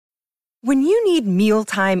When you need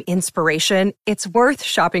mealtime inspiration, it's worth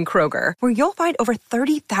shopping Kroger, where you'll find over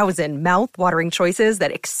 30,000 mouth-watering choices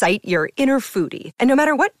that excite your inner foodie. And no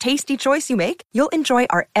matter what tasty choice you make, you'll enjoy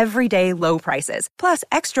our everyday low prices, plus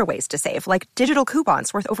extra ways to save, like digital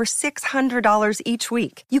coupons worth over $600 each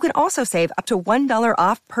week. You can also save up to $1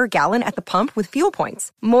 off per gallon at the pump with fuel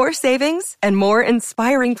points. More savings and more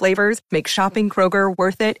inspiring flavors make shopping Kroger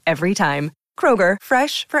worth it every time. Kroger,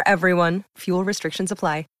 fresh for everyone. Fuel restrictions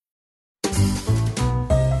apply.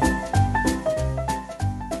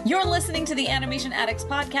 You're listening to the Animation Addicts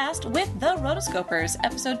podcast with the Rotoscopers,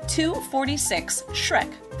 episode 246,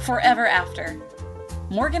 Shrek, Forever After.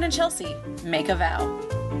 Morgan and Chelsea make a vow.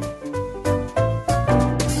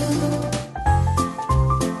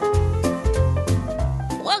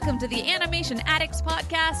 Welcome to the Animation Addicts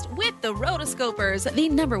podcast with the Rotoscopers, the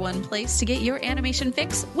 #1 place to get your animation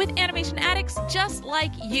fix with animation addicts just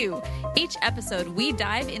like you. Each episode, we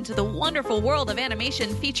dive into the wonderful world of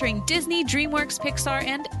animation featuring Disney, DreamWorks, Pixar,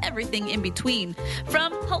 and everything in between.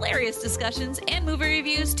 From hilarious discussions and movie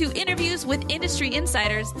reviews to interviews with industry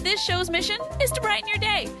insiders, this show's mission is to brighten your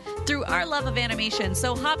day through our love of animation.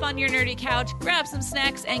 So hop on your nerdy couch, grab some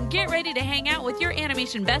snacks, and get ready to hang out with your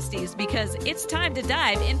animation besties because it's time to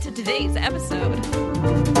dive into today's episode.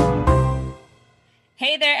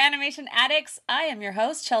 Hey there, animation addicts. I am your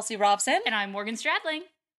host, Chelsea Robson. And I'm Morgan Stradling.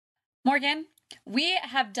 Morgan, we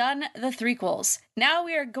have done the threequels. Now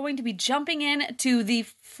we are going to be jumping in to the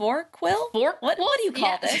fourquel? What do you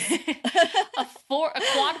call this? A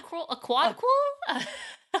quadquel?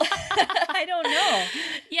 I don't know.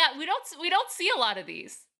 Yeah, we don't see a lot of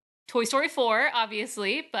these. Toy Story 4,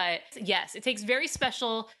 obviously, but yes, it takes very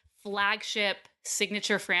special flagship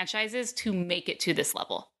signature franchises to make it to this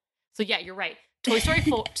level. So yeah, you're right. Toy Story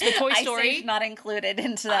 4, the Toy Story Ice Age not included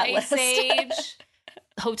into that Ice list. Age,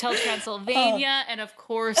 Hotel Transylvania, and of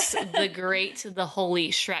course the holy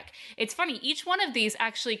Shrek. It's funny, each one of these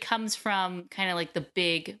actually comes from kind of like the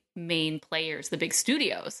big main players, the big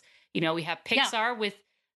studios. You know, we have Pixar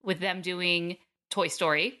with them doing Toy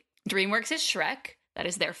Story. DreamWorks is Shrek. That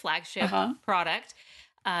is their flagship product.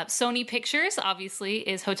 Sony Pictures, obviously,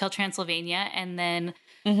 is Hotel Transylvania. And then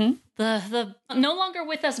the no longer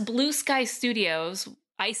with us Blue Sky Studios,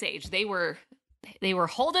 Ice Age. They were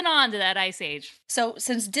holding on to that Ice Age. So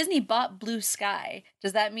since Disney bought Blue Sky,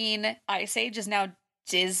 does that mean Ice Age is now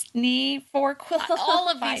Disney fourquel? All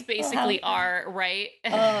of these basically are, right?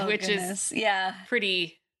 Oh, which goodness. is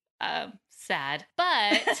pretty sad.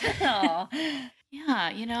 But yeah,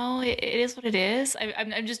 you know, it is what it is.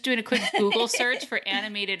 I'm just doing a quick Google search for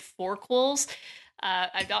animated fourquels.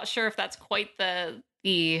 I'm not sure if that's quite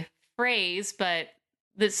the phrase, but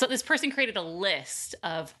this person created a list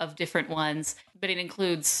of different ones, but it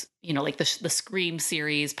includes, you know, like the Scream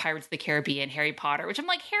series, Pirates of the Caribbean, Harry Potter, which I'm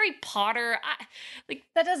like, Harry Potter,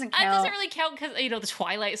 that doesn't count. It doesn't really count because, you know, the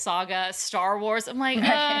Twilight Saga, Star Wars. I'm like,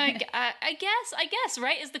 I guess,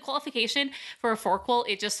 right? Is the qualification for a fourquel,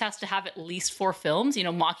 it just has to have at least 4 films, you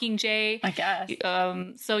know, Mockingjay. I guess.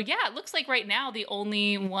 So yeah, it looks like right now the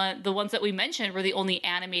ones that we mentioned were the only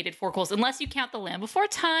animated fourquels, unless you count The Land Before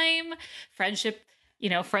Time, Friendship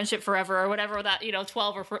Forever, or whatever that, you know,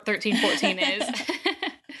 12 or 13, 14 is.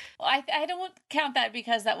 Well, I don't count that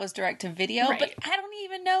because that was direct to video, right. But I don't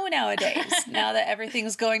even know nowadays, now that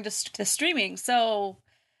everything's going to streaming. So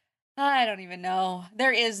I don't even know.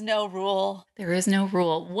 There is no rule. There is no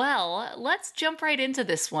rule. Well, let's jump right into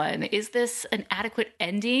this one. Is this an adequate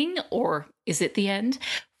ending, or is it the end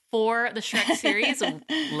for the Shrek series?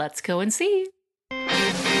 Let's go and see.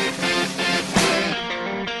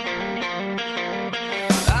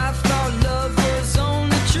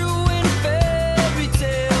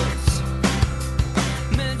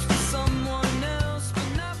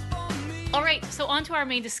 So on to our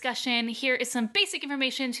main discussion. Here is some basic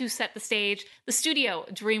information to set the stage. The studio,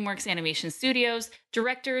 DreamWorks Animation Studios.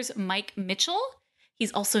 Directors, Mike Mitchell.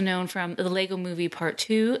 He's also known from the Lego Movie Part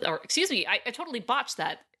 2. Or, excuse me, I totally botched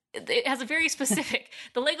that. It has a very specific,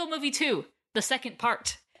 the Lego Movie 2, the second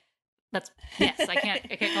part. I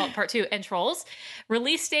can't call it Part 2. And Trolls.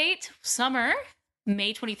 Release date, summer,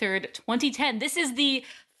 May 23rd, 2010. This is the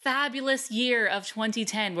fabulous year of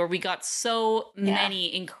 2010 where we got so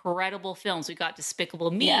many incredible films. We got Despicable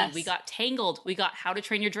Me, we got Tangled, we got How to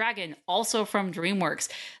Train Your Dragon, also from DreamWorks.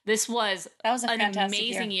 That was an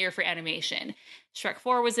amazing year for animation. Shrek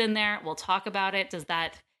 4 was in there. We'll talk about it. Does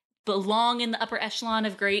that belong in the upper echelon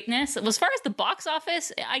of greatness? As far as the box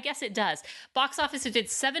office, I guess it does. Box office, it did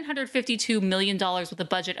 $752 million with a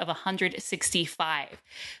budget of $165.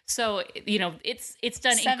 So, you know, it's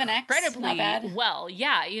done 7X, incredibly well.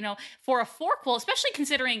 Yeah, you know, for a fourquel, especially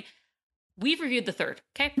considering we've reviewed the third,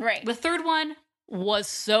 okay? Right. The third one was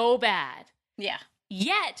so bad. Yeah.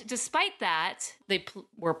 Yet, despite that, they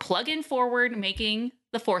were plugging forward, making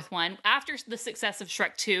the fourth one. After the success of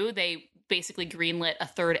Shrek 2, they basically greenlit a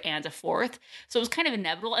third and a fourth. So it was kind of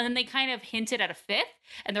inevitable. And then they kind of hinted at a fifth.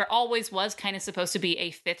 And there always was kind of supposed to be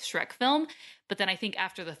a fifth Shrek film. But then I think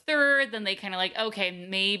after the third, then they kind of like, okay,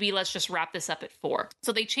 maybe let's just wrap this up at 4.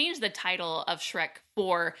 So they changed the title of Shrek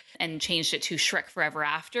 4 and changed it to Shrek Forever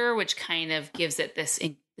After, which kind of gives it this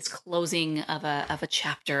closing of a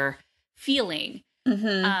chapter feeling.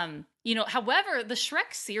 You know, however, the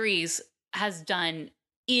Shrek series has done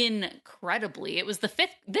incredibly. It was the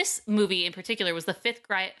fifth, this movie in particular was the fifth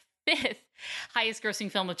highest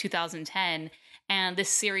grossing film of 2010. And this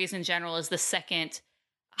series in general is the second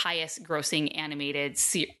highest grossing animated,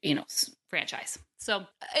 franchise. So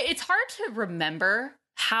it's hard to remember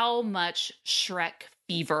how much Shrek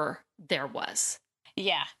fever there was.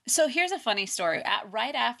 Yeah. So here's a funny story.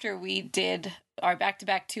 Right after we did our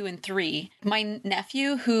back-to-back 2 and 3, my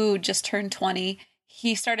nephew, who just turned 20,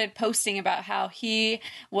 he started posting about how he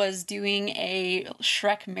was doing a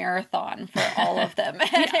Shrek marathon for all of them.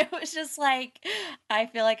 And it was just like, I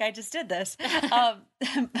feel like I just did this.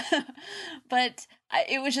 But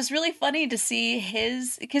it was just really funny to see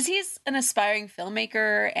because he's an aspiring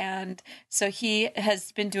filmmaker. And so he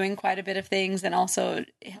has been doing quite a bit of things. And also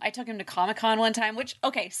I took him to Comic-Con one time, which,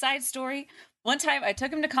 okay, side story. One time I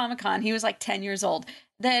took him to Comic-Con. He was like 10 years old.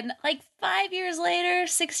 Then like 5 years later,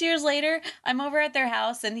 6 years later, I'm over at their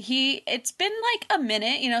house and it's been like a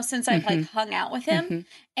minute, since I've like hung out with him.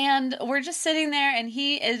 And we're just sitting there and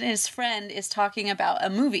he and his friend is talking about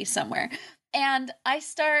a movie somewhere. And I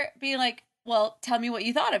start being like, well, tell me what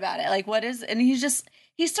you thought about it. Like, what is, and he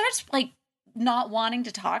starts like not wanting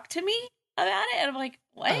to talk to me about it. And I'm like,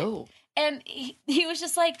 what? Oh. And he was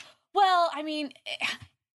just like, well, I mean,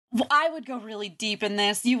 I would go really deep in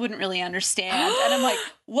this. You wouldn't really understand. And I'm like,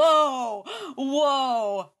 whoa.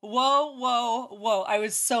 I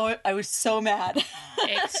was so mad.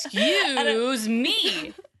 Excuse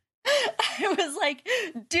me. I was like,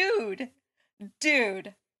 dude.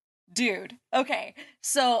 Okay.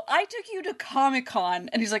 So I took you to Comic-Con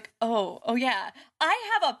and he's like, oh yeah. I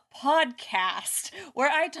have a podcast where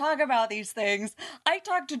I talk about these things. I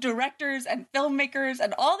talk to directors and filmmakers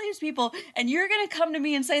and all these people. And you're going to come to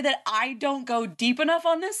me and say that I don't go deep enough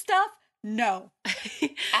on this stuff? No,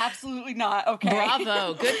 absolutely not. Okay.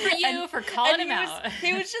 Bravo. Good for you for calling him out.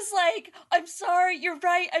 He was just like, I'm sorry. You're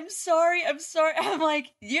right. I'm sorry. I'm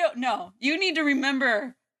like, no, you need to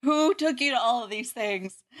remember who took you to all of these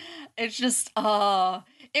things. It's just,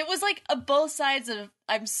 it was like both sides of,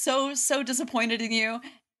 I'm so disappointed in you.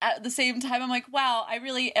 At the same time, I'm like, wow, I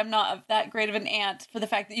really am not that great of an aunt for the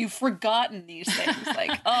fact that you've forgotten these things.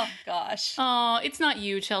 Like, oh gosh. Oh, it's not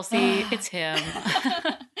you, Chelsea. It's him.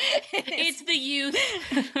 It's the youth.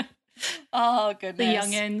 Oh, goodness. The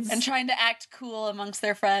youngins. And trying to act cool amongst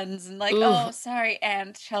their friends. And like, oh, sorry,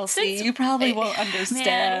 Aunt Chelsea. You probably won't understand.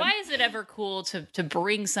 Man, why is it ever cool to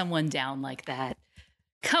bring someone down like that?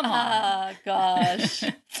 Come on. Oh, gosh.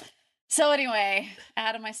 So anyway,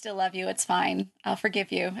 Adam, I still love you. It's fine. I'll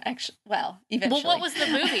forgive you. Actually, well, eventually. Well, what was the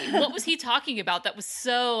movie? What was he talking about that was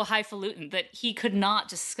so highfalutin that he could not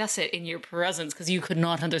discuss it in your presence because you could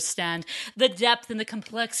not understand the depth and the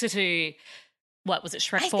complexity? What was it,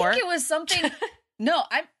 Shrek 4? I think it was something. No,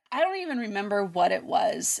 I don't even remember what it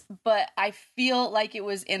was, but I feel like it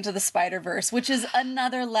was Into the Spider-Verse, which is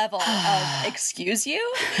another level of excuse you.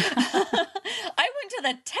 I went to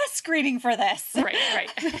the test screening for this. Right.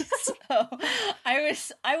 So I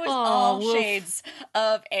was all shades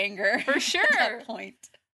of anger for sure at that point.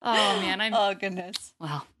 Oh man, oh goodness.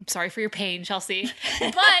 Well, I'm sorry for your pain, Chelsea.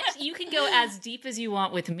 But you can go as deep as you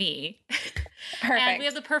want with me. Perfect. And we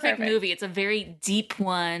have the perfect movie. It's a very deep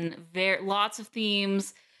one. Lots of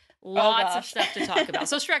themes, lots of stuff to talk about.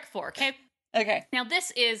 So Shrek 4, okay? Okay. Now this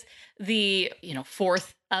is the,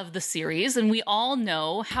 fourth of the series, and we all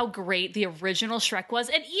know how great the original Shrek was,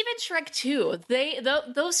 and even Shrek 2.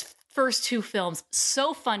 Those first two films,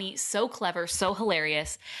 so funny, so clever, so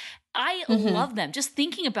hilarious. I love them. Just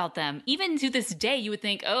thinking about them, even to this day, you would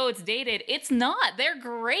think, oh, it's dated. It's not. They're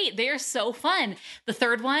great. They're so fun. The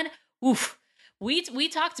third one, oof. We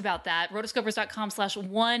talked about that,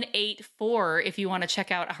 rotoscopers.com/184 if you want to check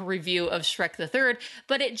out a review of Shrek the Third.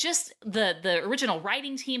 But it just, the original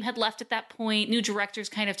writing team had left at that point. New directors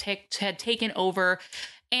kind of had taken over.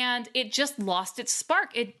 And it just lost its spark.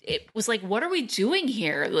 It was like, what are we doing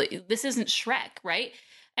here? Like, this isn't Shrek, right?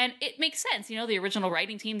 And it makes sense. The original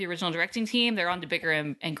writing team, the original directing team, they're on to bigger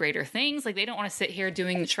and greater things. Like, they don't want to sit here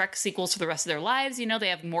doing Shrek sequels for the rest of their lives. They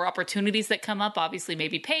have more opportunities that come up, obviously,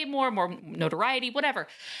 maybe pay more notoriety, whatever.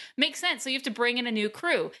 Makes sense. So you have to bring in a new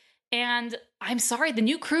crew. And I'm sorry, the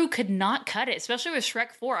new crew could not cut it, especially with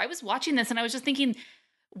Shrek 4. I was watching this and I was just thinking,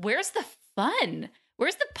 where's the fun?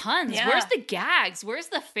 Where's the puns? Yeah. Where's the gags? Where's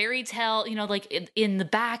the fairy tale, like in the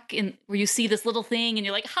back where you see this little thing and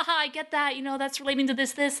you're like, haha, I get that. That's relating to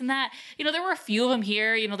this and that. There were a few of them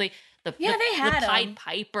here, they had the Pied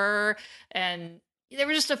Piper, and there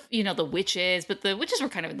were just the witches, but the witches were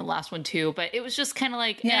kind of in the last one too. But it was just kind of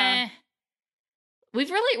like, are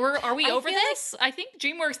we over this? I think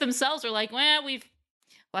DreamWorks themselves are like, well,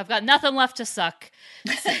 I've got nothing left to suck.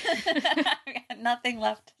 I've got nothing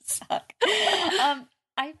left to suck.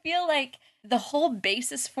 I feel like the whole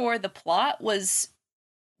basis for the plot was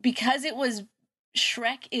because it was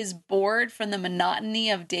Shrek is bored from the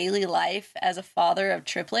monotony of daily life as a father of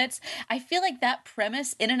triplets. I feel like that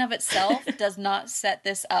premise in and of itself does not set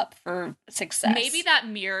this up for success. Maybe that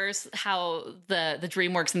mirrors how the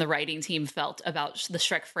DreamWorks and the writing team felt about the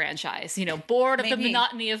Shrek franchise. Bored of the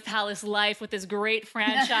monotony of palace life with this great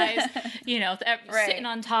franchise, sitting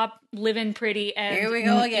on top, living pretty. And here we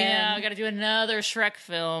go again. Yeah, I got to do another Shrek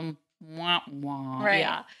film. Wah, wah. Right.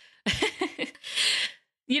 Yeah.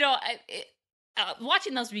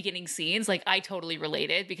 Watching those beginning scenes, like, I totally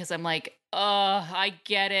related because I'm like, oh, I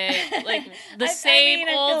get it. Like, the same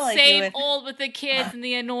old with the kids and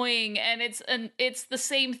the annoying, and it's the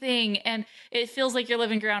same thing, and it feels like you're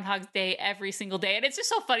living Groundhog's Day every single day, and it's just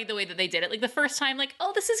so funny the way that they did it. Like, the first time, like,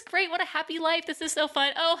 oh, this is great, what a happy life, this is so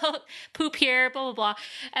fun. Oh, poop here, blah blah blah,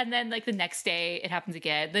 and then like the next day it happens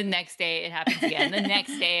again. The next day it happens again. The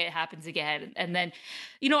next day it happens again, and then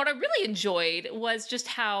what I really enjoyed was just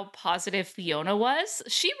how positive Fiona was.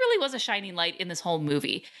 She really was a shining light in this whole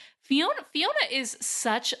movie. Fiona is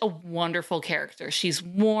such a wonderful character. She's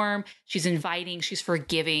warm, she's inviting, she's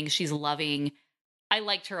forgiving, she's loving. I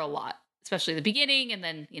liked her a lot, especially the beginning, and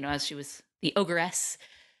then, as she was the ogress,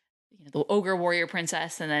 the ogre warrior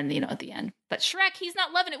princess, and then, at the end. But Shrek, he's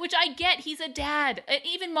not loving it, which I get. He's a dad. And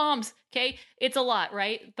even moms, okay? It's a lot,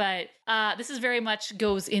 right? But this is very much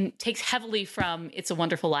takes heavily from It's a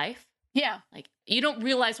Wonderful Life. Yeah. Like, you don't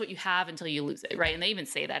realize what you have until you lose it, right? And they even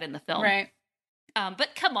say that in the film. Right. But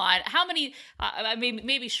come on, how many,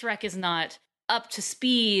 maybe Shrek is not up to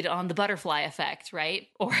speed on the butterfly effect, right?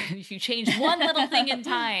 Or if you change one little thing in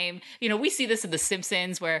time, we see this in The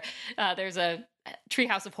Simpsons where there's a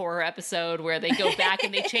Treehouse of Horror episode where they go back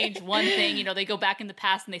and they change one thing, they go back in the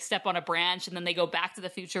past and they step on a branch, and then they go back to the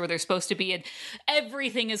future where they're supposed to be, and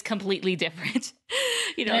everything is completely different.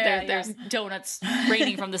 There's donuts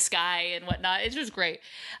raining from the sky and whatnot. It's just great.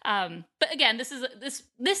 But again,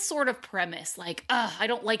 this sort of premise, like, I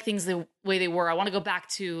don't like things the way they were. I want to go back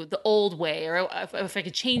to the old way, or if I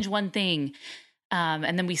could change one thing.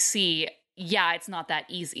 And then we see, it's not that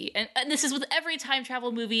easy. And this is with every time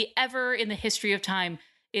travel movie ever in the history of time,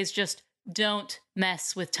 is just don't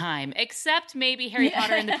mess with time. Except maybe Harry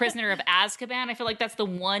Potter and the Prisoner of Azkaban. I feel like that's the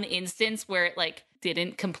one instance where it, like,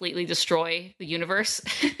 didn't completely destroy the universe.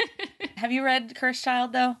 Have you read Cursed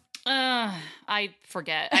Child, though? I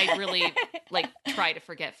forget. I really, try to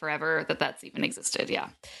forget forever that that's even existed. Yeah.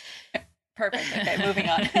 Perfect. Okay, moving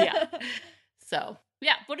on. Yeah. So,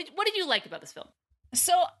 yeah. What did you like about this film?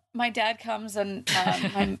 So my dad comes, and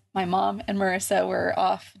my mom and Marissa were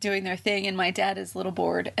off doing their thing, and my dad is a little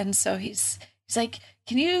bored, and so he's like,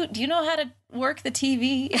 do you know how to work the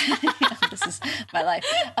TV? This is my life.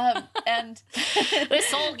 And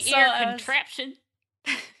this old ear contraption.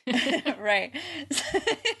 Right.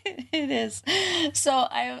 It is. So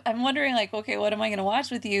I'm wondering, like, okay, what am I going to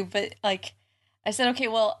watch with you? But, like, I said, okay,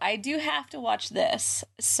 well, I do have to watch this.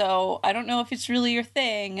 So I don't know if it's really your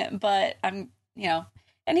thing, but I'm,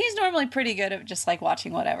 and he's normally pretty good at just, like,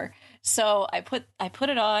 watching whatever. So I put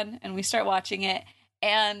it on, and we start watching it,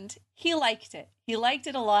 and he liked it. He liked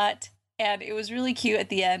it a lot. And it was really cute at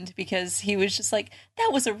the end because he was just like, that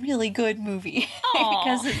was a really good movie.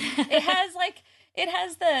 Because it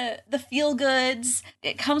has the feel goods.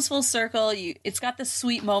 It comes full circle. It's got the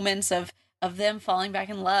sweet moments of them falling back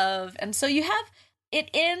in love. And so it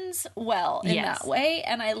ends well in that way.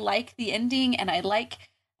 And I like the ending, and I like,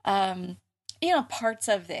 parts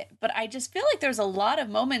of it. But I just feel like there's a lot of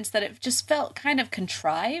moments that it just felt kind of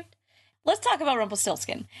contrived. Let's talk about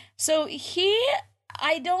Rumpelstiltskin. So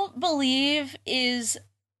I don't believe is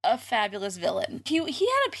a fabulous villain. He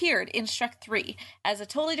had appeared in Shrek 3 as a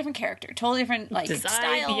totally different character, totally different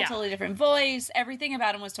style, totally different voice. Everything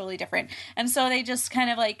about him was totally different. And so they just kind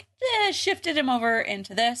of shifted him over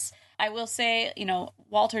into this. I will say,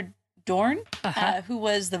 Walter Dorn, who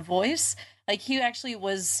was the voice, like he actually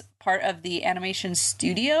was part of the animation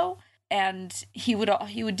studio, and he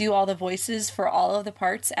would do all the voices for all of the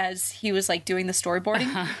parts as he was like doing the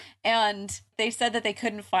storyboarding. And they said that they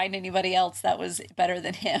couldn't find anybody else that was better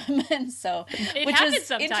than him. And so, which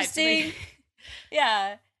was interesting.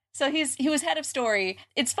 Yeah. So he was head of story.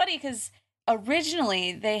 It's funny because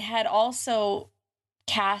originally they had also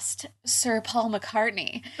cast Sir Paul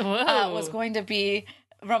McCartney was going to be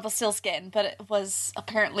Rumpelstiltskin, but it was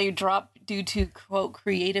apparently dropped due to, quote,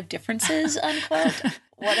 creative differences, unquote,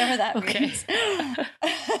 whatever that means.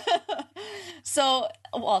 So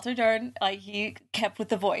Walter Dorn, he kept with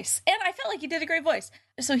the voice, and I felt like he did a great voice.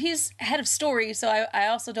 So he's head of story, so I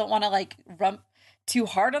also don't want to rump too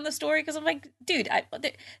hard on the story, because I'm like, dude,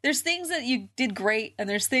 there's things that you did great, and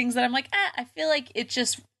there's things that I'm like, I feel like it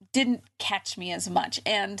just didn't catch me as much.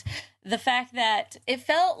 And the fact that it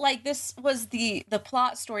felt like this was the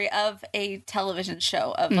plot story of a television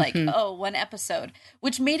show of one episode,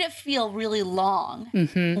 which made it feel really long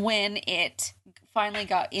when it finally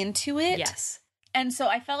got into it. Yes. And so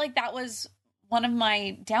I felt like that was one of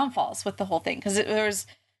my downfalls with the whole thing, because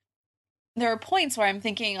there are points where I'm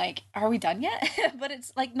thinking, like, are we done yet? But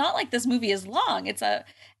it's not like this movie is long. It's a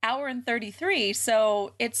hour and 33,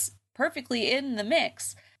 so it's perfectly in the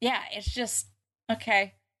mix. Yeah, it's just,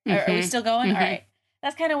 okay. Are we still going? All right.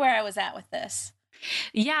 That's kind of where I was at with this.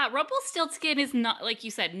 Yeah, Rumpelstiltskin is not, like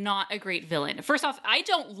you said, not a great villain. First off, I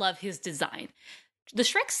don't love his design. The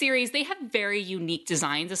Shrek series, they have very unique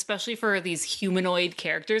designs, especially for these humanoid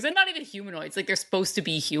characters, and not even humanoids. Like, they're supposed to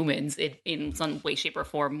be humans in some way, shape, or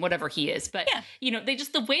form, whatever he is. But, they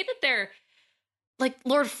just, the way that they're, like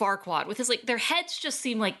Lord Farquaad with his, their heads just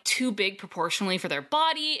seem too big proportionally for their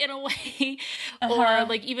body in a way. Or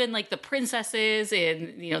even the princesses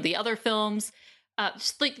in, the other films.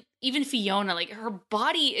 Just even Fiona, her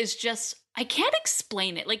body is just, I can't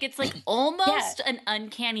explain it. It's almost an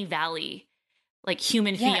uncanny valley.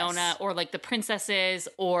 Human Fiona, or the princesses,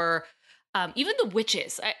 or even the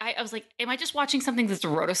witches. I was like, am I just watching something that's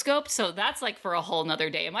rotoscoped? So that's for a whole nother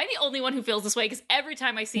day. Am I the only one who feels this way? Because every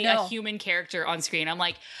time I see a human character on screen, I'm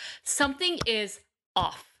like, something is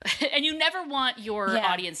off. And you never want your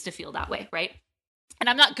audience to feel that way, right? And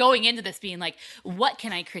I'm not going into this being like, what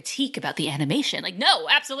can I critique about the animation? No,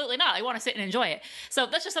 absolutely not. I want to sit and enjoy it. So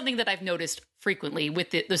that's just something that I've noticed frequently with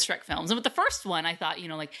the Shrek films. And with the first one, I thought,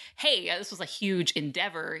 hey, this was a huge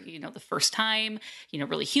endeavor, the first time,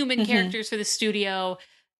 really human characters for the studio,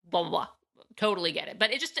 blah, blah, blah. Totally get it. But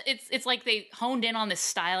it's like they honed in on this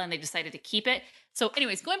style and they decided to keep it. So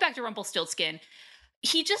anyways, going back to Rumpelstiltskin,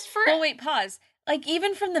 he just Oh, wait, pause.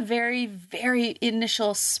 Even from the very, very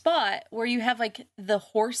initial spot where you have the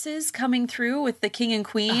horses coming through with the king and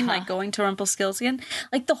queen, going to Rumpelstiltskin,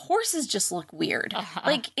 the horses just look weird.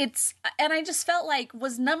 And I just felt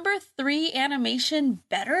was number 3 animation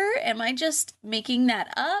better? Am I just making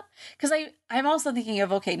that up? Because I'm also thinking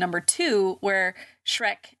of, number 2, where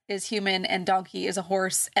Shrek is human and Donkey is a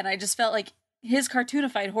horse. And I just felt his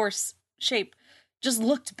cartoonified horse shape just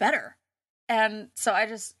looked better. And so I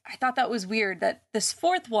thought that was weird that this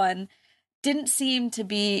 4th one didn't seem to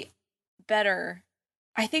be better.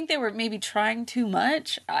 I think they were maybe trying too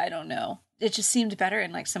much. I don't know. It just seemed better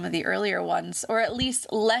in some of the earlier ones, or at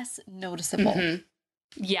least less noticeable.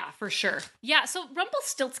 Yeah, for sure. Yeah, so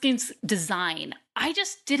Rumpelstiltskin's design, I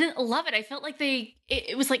just didn't love it. I felt like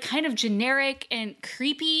it was kind of generic and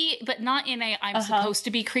creepy, but not in a I'm supposed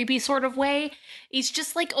to be creepy sort of way. He's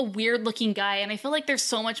just a weird looking guy, and I feel like there's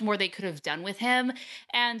so much more they could have done with him.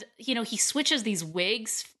 And, he switches these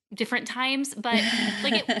wigs different times, but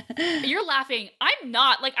you're laughing. I'm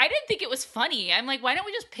not. I didn't think it was funny. I'm like, why don't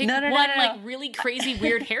we just pick one really crazy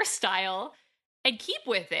weird hairstyle and keep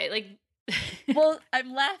with it? Well,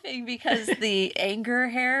 I'm laughing because the anger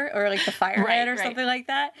hair, or the fire head or something like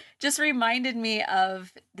that, just reminded me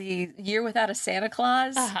of the Year Without a Santa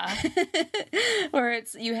Claus, where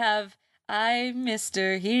you have, I'm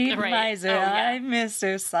Mr. Heat Miser, I'm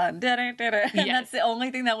Mr. Sun, and that's the only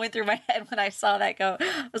thing that went through my head when I saw that go.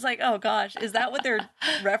 I was like, oh gosh, is that what they're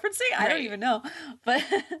referencing? I don't even know. But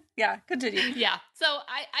yeah, continue. Yeah. So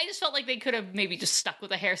I just felt like they could have maybe just stuck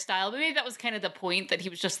with a hairstyle, but maybe that was kind of the point, that he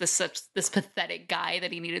was just this pathetic guy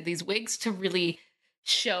that he needed these wigs to really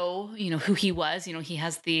show, who he was. He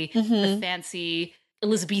has the fancy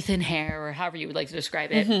Elizabethan hair, or however you would like to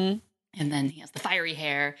describe it. And then he has the fiery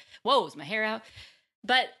hair. Whoa, is my hair out?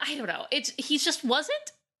 But I don't know. He just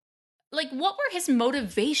wasn't what were his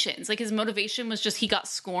motivations? His motivation was just he got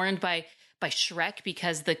scorned by by Shrek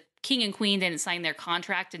because the king and queen didn't sign their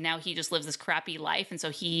contract and now he just lives this crappy life and so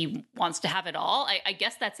he wants to have it all. I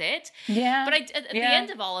guess that's it. Yeah. But at the end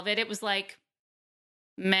of all of it, it was like,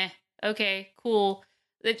 meh, okay, cool.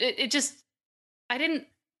 It just, I didn't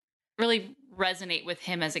really resonate with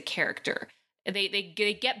him as a character.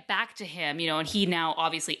 They get back to him, you know, and he now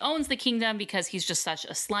obviously owns the kingdom because he's just such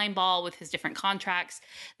a slime ball with his different contracts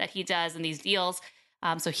that he does and these deals.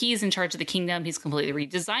 So he's in charge of the kingdom. He's completely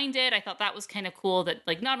redesigned it. I thought that was kind of cool that,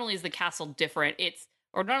 like, not only is the castle different,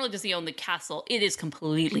 or not only does he own the castle, it is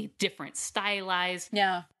completely different, stylized.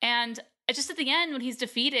 Yeah. And just at the end when he's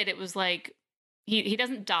defeated, it was like, he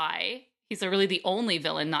doesn't die. He's really the only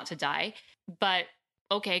villain not to die. But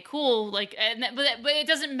okay, cool. Like, but it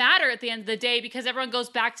doesn't matter at the end of the day because everyone goes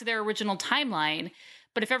back to their original timeline.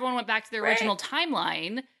 But if everyone went back to their original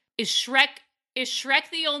timeline, is Shrek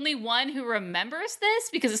the only one who remembers this?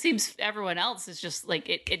 Because it seems everyone else is just like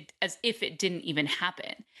it as if it didn't even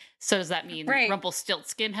happen. So does that mean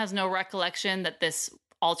Rumpelstiltskin has no recollection that this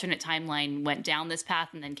alternate timeline went down this path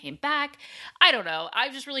and then came back? I don't know. I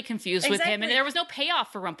was just really confused with him, and there was no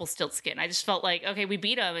payoff for Rumpelstiltskin. I just felt like, okay, we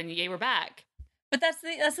beat him, and yay, we're back. But that's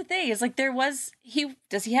the thing. Is like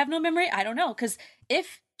does he have no memory? I don't know, because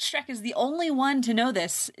if Shrek is the only one to know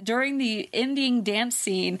this. During the ending dance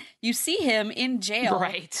scene, you see him in jail.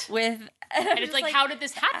 Right. And it's like, how did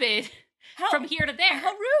this happen? From here to there.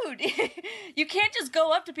 How rude. You can't just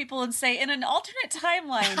go up to people and say, in an alternate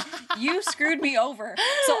timeline, you screwed me over,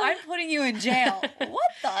 so I'm putting you in jail.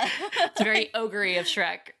 What the? It's very ogre-y of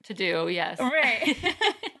Shrek to do, yes. Right.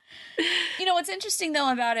 You know, what's interesting,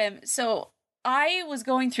 though, about him, so I was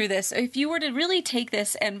going through this. If you were to really take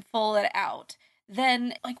this and pull it out,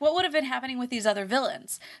 then, like, what would have been happening with these other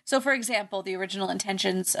villains? So, for example, the original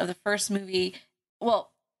intentions of the first movie,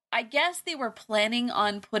 well, I guess they were planning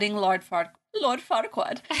on putting Lord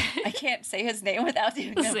Farquaad. I can't say his name without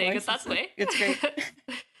doing that voice. That way. It's great.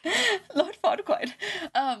 Lord Farquaad.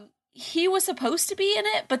 He was supposed to be in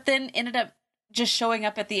it, but then ended up just showing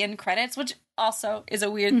up at the end credits, which also is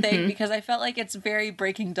a weird thing because I felt like it's very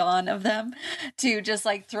Breaking Dawn of them to just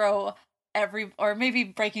like throw or maybe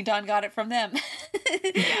Breaking Dawn got it from them.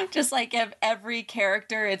 Just like give every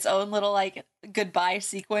character its own little like goodbye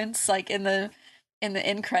sequence, like in the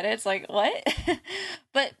end credits, like what?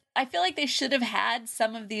 But I feel like they should have had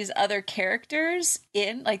some of these other characters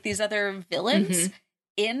in, like these other villains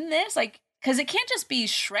in this, like, because it can't just be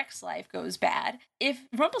Shrek's life goes bad. If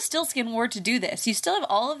Rumpelstiltskin were to do this, you still have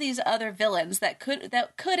all of these other villains that could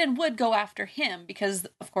and would go after him because,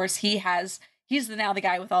 of course, he's now the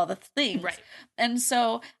guy with all the things. Right. And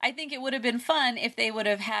so I think it would have been fun if they would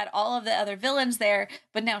have had all of the other villains there,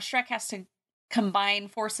 but now Shrek has to combine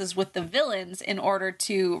forces with the villains in order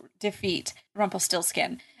to defeat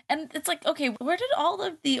Rumpelstiltskin. And it's like, okay, where did all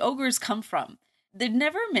of the ogres come from? They're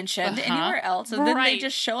never mentioned anywhere else. And then they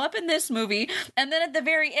just show up in this movie. And then at the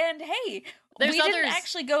very end, hey, we didn't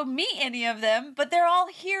actually go meet any of them, but they're all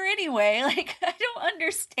here anyway. Like, I don't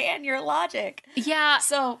understand your logic. Yeah.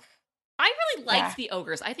 So I really liked the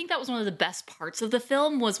ogres. I think that was one of the best parts of the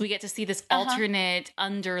film was we get to see this alternate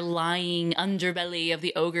underlying underbelly of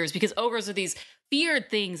the ogres, because ogres are these feared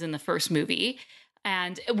things in the first movie.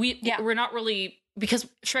 And we're not really, because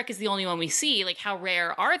Shrek is the only one we see, like how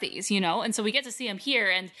rare are these, you know? And so we get to see them here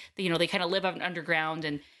and, you know, they kind of live underground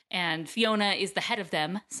and Fiona is the head of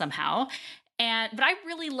them somehow. But I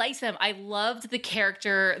really liked them. I loved the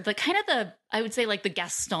character, I would say like the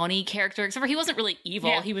Gaston-y character, except for he wasn't really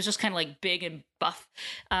evil. Yeah. He was just kind of like big and buff.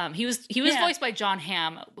 He was voiced by John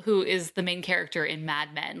Hamm, who is the main character in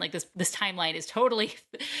Mad Men. Like this timeline is totally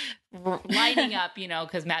lining up, you know,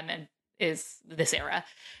 because Mad Men is this era.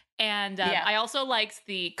 And I also liked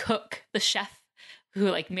the cook, the chef,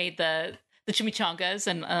 who like made the chimichangas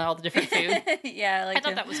and all the different food. I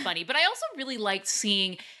thought that was funny. But I also really liked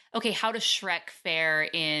seeing, okay, how does Shrek fare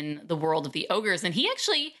in the world of the ogres? And he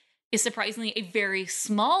actually is surprisingly a very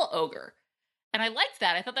small ogre. And I liked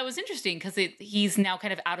that. I thought that was interesting because he's now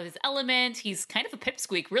kind of out of his element. He's kind of a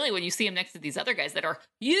pipsqueak, really, when you see him next to these other guys that are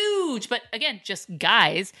huge. But again, just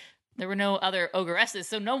guys. There were no other ogresses,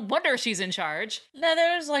 so no wonder she's in charge. No,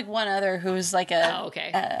 there's like one other who's like a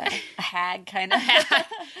hag kind of.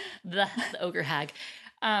 the ogre hag.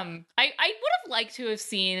 I would have liked to have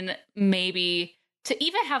seen maybe to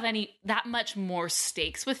even have that much more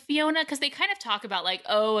stakes with Fiona, because they kind of talk about like,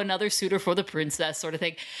 oh, another suitor for the princess sort of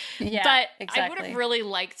thing. Yeah, but exactly. I would have really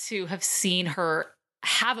liked to have seen her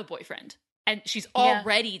have a boyfriend, and she's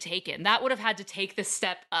already taken. That would have had to take the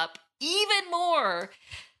step up even more.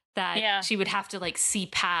 that she would have to like see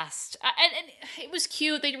past. And it was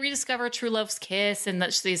cute. They rediscover true love's kiss and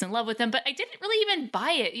that she's in love with him. But I didn't really even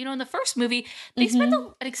buy it. You know, in the first movie, they spent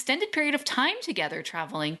an extended period of time together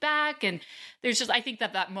traveling back. And there's just, I think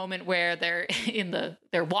that moment where they're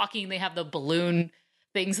they're walking, they have the balloon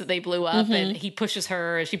things that they blew up and he pushes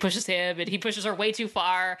her and she pushes him and he pushes her way too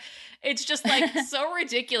far. It's just like so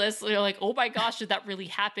ridiculous. You're like, oh my gosh, did that really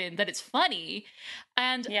happen? That it's funny.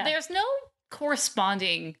 And there's no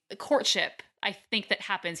corresponding courtship, I think, that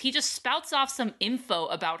happens. He just spouts off some info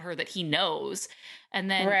about her that he knows.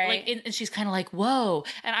 And then and she's kind of like, whoa.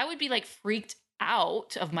 And I would be like freaked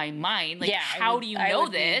out of my mind. Like, how do you know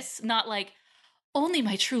this? Not like, only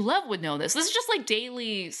my true love would know this. This is just like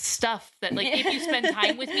daily stuff that like, if you spend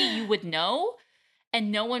time with me, you would know.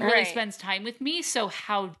 And no one really spends time with me. So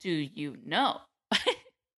how do you know?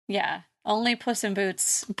 Yeah. Only Puss in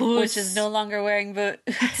Boots, which is no longer wearing boots.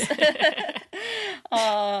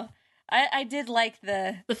 I did like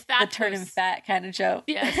the turn him fat kind of joke.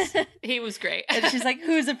 Yes, he was great. And she's like,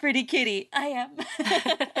 "Who's a pretty kitty? I am."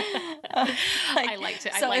 I liked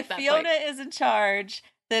it. So if Fiona is in charge,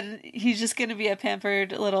 then he's just going to be a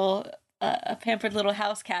pampered little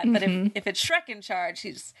house cat. But if it's Shrek in charge,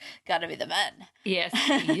 he's got to be the man. Yes,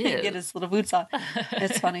 he is. Get his little boots on.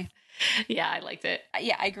 It's funny. Yeah, I liked it.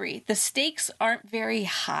 Yeah, I agree. The stakes aren't very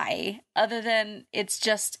high, other than it's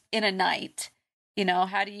just in a night. You know,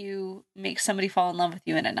 how do you make somebody fall in love with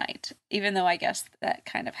you in a night? Even though I guess that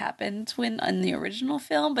kind of happened in the original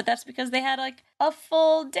film, but that's because they had like a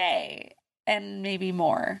full day and maybe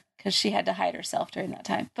more because she had to hide herself during that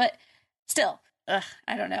time. But still,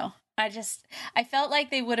 I don't know. I felt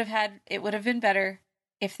like it would have been better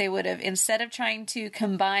if they would have, instead of trying to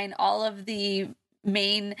combine all of the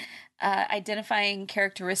main identifying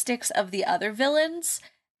characteristics of the other villains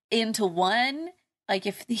into one, like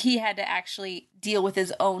if he had to actually deal with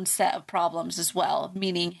his own set of problems as well,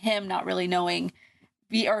 meaning him not really knowing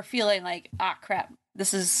or feeling like, crap,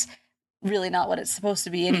 this is really not what it's supposed to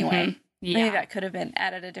be anyway. Yeah. Maybe that could have been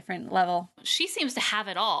at a different level. She seems to have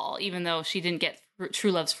it all, even though she didn't get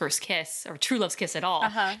true love's first kiss or true love's kiss at all.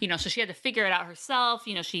 You know, so she had to figure it out herself.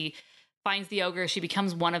 You know, she finds the ogre, she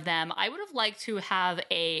becomes one of them. I would have liked to have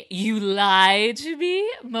a "you lied to me"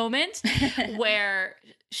 moment where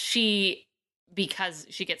because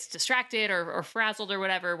she gets distracted or frazzled or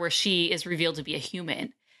whatever, where she is revealed to be a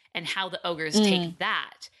human and how the ogres take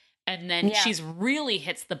that. And then she's really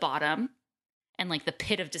hits the bottom and like the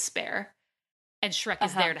pit of despair. And Shrek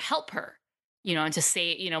is there to help her, you know, and to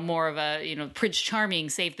say, you know, more of a, you know, Prince Charming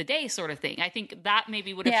save the day sort of thing. I think that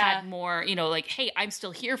maybe would have had more, you know, like, hey, I'm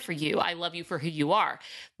still here for you. I love you for who you are.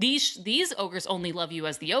 These ogres only love you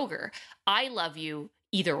as the ogre. I love you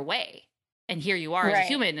either way. And here you are as a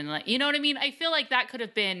human. And like, you know what I mean? I feel like that could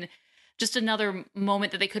have been just another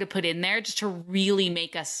moment that they could have put in there just to really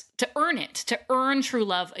make us, to earn true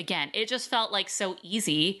love again. It just felt like so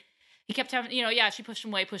easy. He kept having, you know, she pushed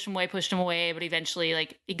him away, but eventually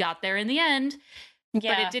like he got there in the end.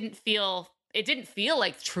 Yeah. But it didn't feel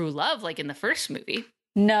like true love like in the first movie.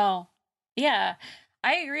 No. Yeah.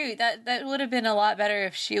 I agree. That would have been a lot better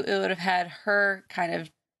if it would have had her kind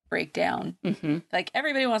of breakdown. Like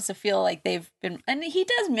everybody wants to feel like they've been, and he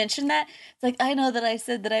does mention that. It's like, I know that I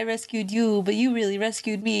said that I rescued you, but you really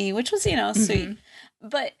rescued me, which was, you know, sweet.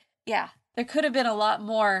 But yeah, there could have been a lot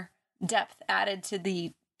more depth added to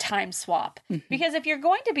the time swap, because if you're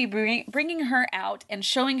going to be bringing her out and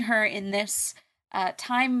showing her in this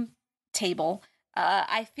time table,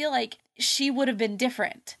 I feel like she would have been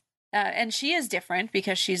different, and she is different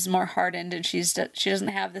because she's more hardened and she doesn't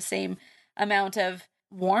have the same amount of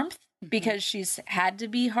warmth because she's had to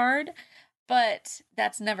be hard, but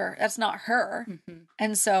that's not her.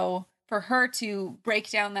 And so for her to break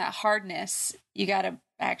down that hardness, you got to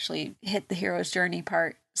actually hit the hero's journey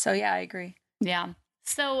part. So yeah, I agree. Yeah.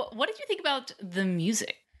 So what did you think about the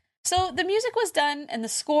music? So the music was done, and the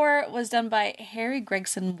score was done by Harry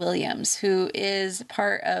Gregson Williams, who is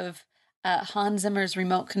part of Hans Zimmer's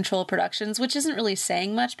Remote Control Productions, which isn't really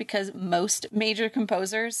saying much because most major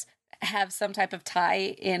composers have some type of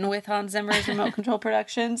tie in with Hans Zimmer's Remote Control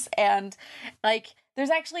Productions. And like, there's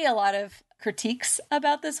actually a lot of critiques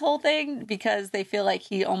about this whole thing because they feel like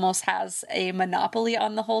he almost has a monopoly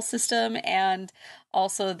on the whole system, and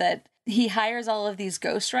also that he hires all of these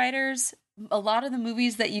ghostwriters. A lot of the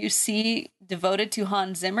movies that you see devoted to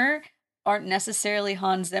Hans Zimmer aren't necessarily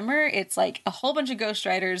Hans Zimmer. It's like a whole bunch of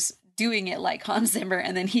ghostwriters doing it like Hans Zimmer,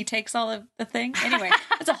 and then he takes all of the thing. Anyway,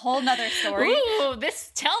 it's a whole nother story. Ooh,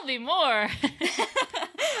 tell me more.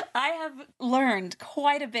 I have learned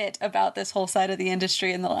quite a bit about this whole side of the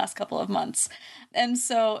industry in the last couple of months. And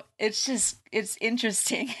so it's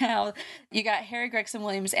interesting how you got Harry Gregson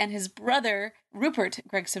Williams and his brother, Rupert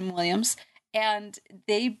Gregson Williams, and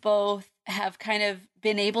they both have kind of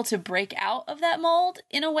been able to break out of that mold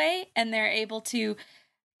in a way. And they're able to,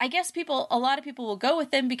 I guess a lot of people will go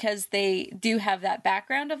with them because they do have that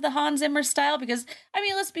background of the Hans Zimmer style. Because, I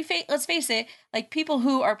mean, let's face it, like people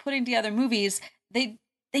who are putting together movies, they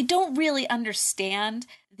don't really understand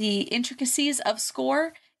the intricacies of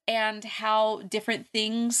score and how different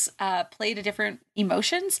things play to different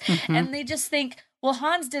emotions. Mm-hmm. And they just think, well,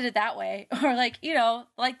 Hans did it that way, or like, you know,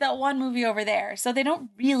 like that one movie over there. So they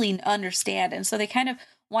don't really understand. And so they kind of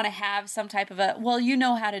want to have some type of well, you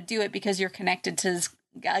know how to do it because you're connected to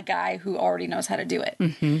a guy who already knows how to do it.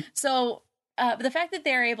 Mm-hmm. So the fact that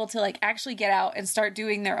they're able to like actually get out and start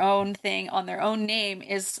doing their own thing on their own name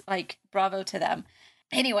is like bravo to them.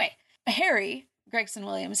 Anyway, Harry Gregson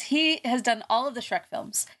Williams, he has done all of the Shrek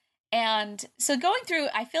films. And so going through,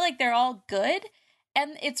 I feel like they're all good.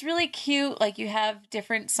 And it's really cute. Like you have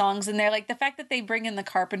different songs in there. Like the fact that they bring in the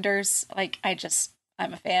Carpenters, like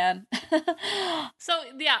I'm a fan. So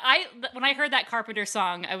yeah, when I heard that Carpenter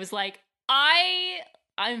song, I was like,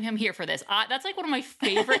 I'm here for this. That's like one of my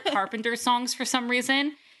favorite Carpenter songs for some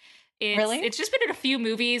reason. Really? It's just been in a few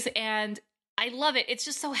movies and I love it. It's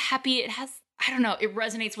just so happy. It has, I don't know, it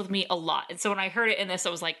resonates with me a lot. And so when I heard it in this, I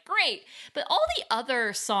was like, great. But all the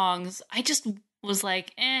other songs, I just was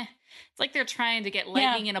like, It's like they're trying to get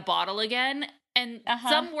lightning in a bottle again. And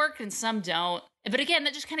some work and some don't. But again,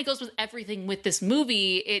 that just kind of goes with everything with this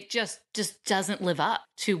movie. It just doesn't live up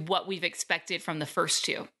to what we've expected from the first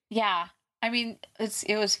two. Yeah. I mean,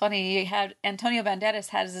 it was funny. You had Antonio Banderas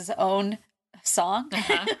has his own song,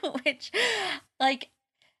 which, like,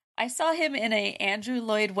 I saw him in a Andrew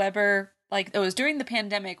Lloyd Webber, like, it was during the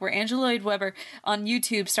pandemic where Andrew Lloyd Webber on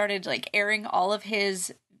YouTube started, like, airing all of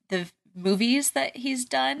the movies that he's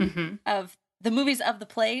done, of the movies of the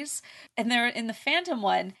plays. And they're in the Phantom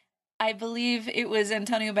one, I believe it was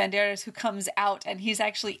Antonio Banderas who comes out and he's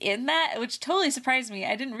actually in that, which totally surprised me.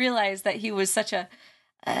 I didn't realize that he was such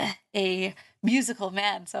a musical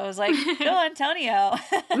man. So I was like, go Antonio.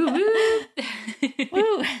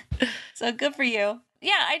 Woo. So good for you.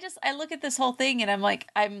 Yeah, I look at this whole thing and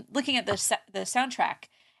I'm looking at the soundtrack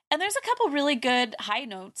and there's a couple really good high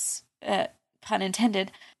notes, pun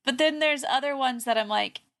intended. But then there's other ones that I'm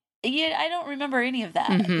like, yeah, I don't remember any of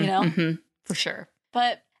that, you know? For sure.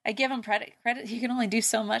 But I give them credit. You can only do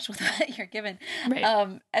so much with what you're given. Right.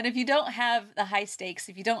 And if you don't have the high stakes,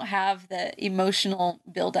 if you don't have the emotional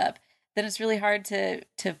buildup, then it's really hard to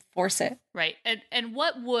force it. Right. And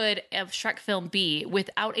what would a Shrek film be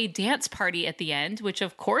without a dance party at the end, which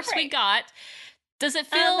of course we got. Does it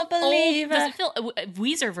feel old? Does it feel a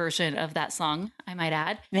Weezer version of that song, I might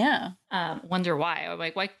add? Yeah. Wonder why. I'm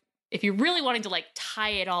like, why? If you're really wanting to like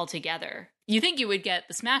tie it all together, you think you would get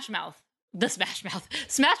the Smash Mouth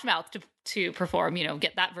to perform, you know,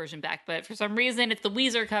 get that version back. But for some reason, it's the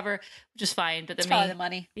Weezer cover, which is fine. But then it's probably the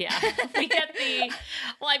money. Yeah, we get the.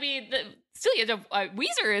 Well, I mean,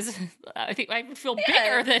 Weezer is. I think I would feel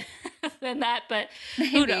bigger than that, but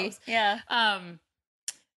maybe. Who knows? Yeah.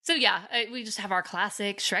 So yeah, we just have our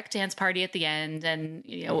classic Shrek dance party at the end, and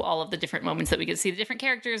you know all of the different moments that we can see the different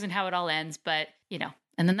characters and how it all ends. But you know,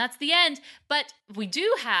 and then that's the end. But we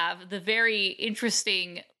do have the very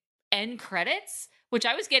interesting end credits, which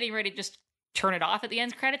I was getting ready to just turn it off at the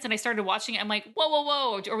end credits, and I started watching it. I'm like,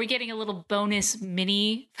 whoa! Are we getting a little bonus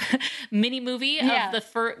mini movie of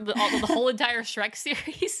the whole entire Shrek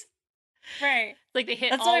series? Right. Like they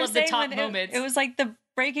hit all of the top moments. It was like the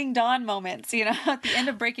Breaking Dawn moments, you know, at the end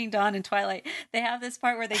of Breaking Dawn and Twilight, they have this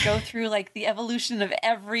part where they go through like the evolution of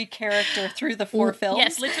every character through the 4 films.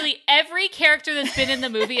 Yes, literally every character that's been in the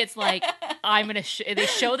movie. It's like they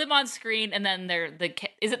show them on screen, and then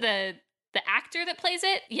is it the actor that plays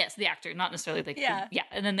it? Yes, the actor, not necessarily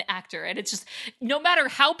and then the actor, and it's just no matter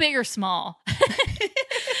how big or small,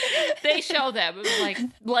 they show them. It was like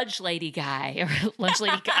Lunch Lady guy or Lunch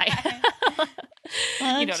Lady guy.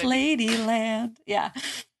 Lunch Lady Land. Yeah.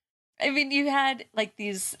 I mean, you had like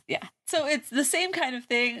these, so it's the same kind of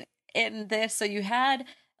thing in this. So you had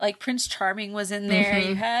like Prince Charming was in there.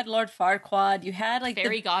 You had Lord Farquaad. You had like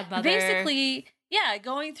Fairy Godmother. Basically,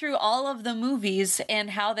 going through all of the movies and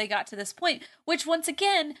how they got to this point, which once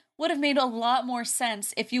again would have made a lot more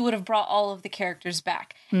sense if you would have brought all of the characters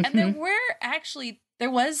back. And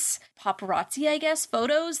there was paparazzi, I guess,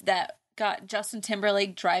 photos that got Justin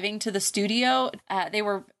Timberlake driving to the studio. They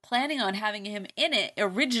were planning on having him in it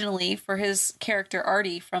originally for his character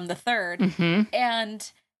Artie from the third.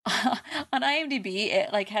 And on IMDb,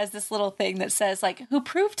 it like has this little thing that says like who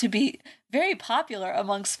proved to be very popular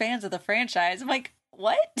amongst fans of the franchise. I'm like,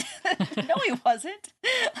 what? No, he wasn't.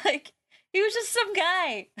 Like, he was just some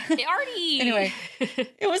guy. Artie. Anyway,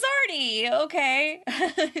 it was Artie. Okay.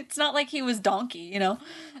 It's not like he was Donkey, you know?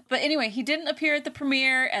 But anyway, he didn't appear at the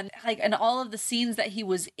premiere, and all of the scenes that he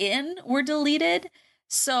was in were deleted.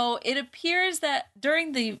 So it appears that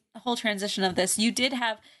during the whole transition of this, you did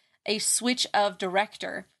have a switch of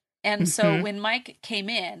director. And so when Mike came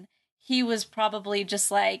in, he was probably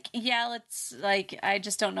just like, yeah, let's like, I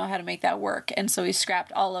just don't know how to make that work. And so he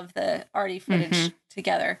scrapped all of the Artie footage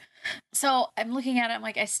together. So I'm looking at it, I'm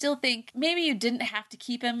like, I still think maybe you didn't have to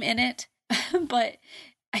keep him in it, but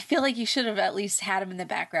I feel like you should have at least had him in the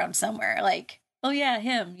background somewhere. Like, oh yeah,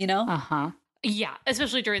 him, you know? Yeah,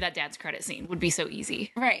 especially during that dance credit scene would be so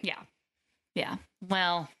easy. Right. Yeah. Yeah.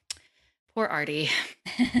 Well, poor Artie.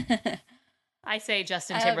 I say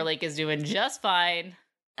Justin Timberlake is doing just fine.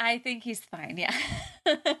 I think he's fine, yeah.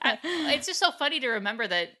 It's just so funny to remember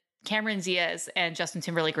that Cameron Diaz and Justin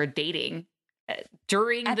Timberlake were dating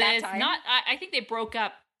during At this. that time? I think they broke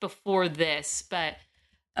up before this, but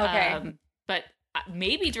Okay. but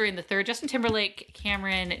maybe during the third. Justin Timberlake,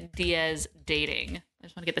 Cameron Diaz dating. I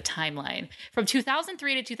just want to get the timeline from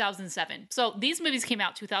 2003 to 2007. So these movies came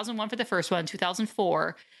out 2001 for the first one,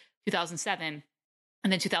 2004, 2007.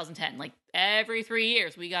 And then 2010, like every 3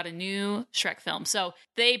 years, we got a new Shrek film. So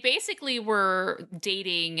they basically were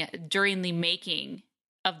dating during the making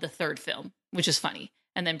of the third film, which is funny.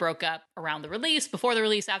 And then broke up around the release, before the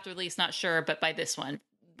release, after the release, not sure. But by this one,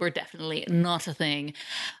 we're definitely not a thing.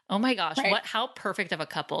 Oh my gosh, Right. how perfect of a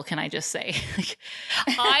couple can I just say?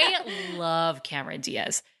 I love Cameron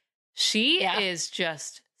Diaz. She is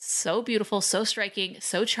just so beautiful, so striking,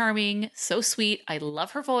 so charming, so sweet. I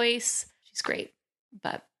love her voice. She's great.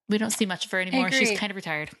 But we don't see much of her anymore. She's kind of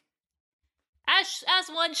retired. As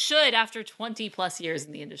one should after 20 plus years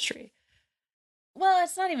in the industry. Well,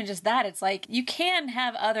 it's not even just that. It's like you can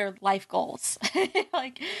have other life goals.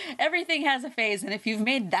 Like everything has a phase, and if you've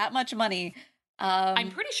made that much money, I'm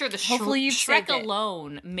pretty sure the hopefully you've Shrek saved it.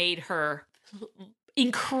 alone made her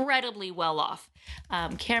incredibly well off.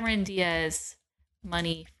 Cameron Diaz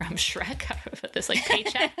money from Shrek. How do I put this? Like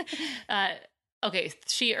paycheck. Okay,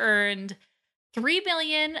 she earned $3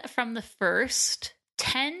 million from the first,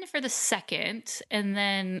 10 for the second, and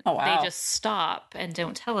then they just stop and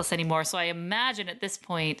don't tell us anymore. So I imagine at this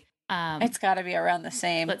point, it's got to be around the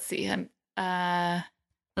same. let's see,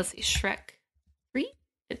 Shrek 3.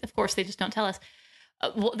 Of course, they just don't tell us.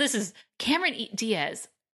 Well, this is Cameron Diaz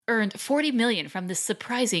earned $40 million from this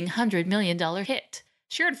surprising $100 million hit.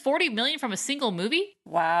 She earned $40 million from a single movie.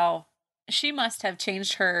 Wow. She must have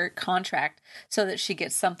changed her contract so that she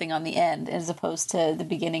gets something on the end as opposed to the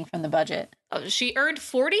beginning from the budget. She earned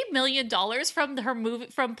 $40 million from her movie,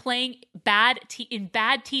 from playing Bad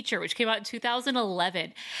Teacher, which came out in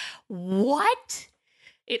 2011. What?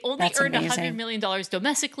 It only That's earned amazing. $100 million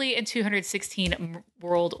domestically and 216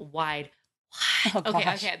 worldwide. Oh, Okay,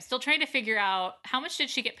 gosh. I'm still trying to figure out how much did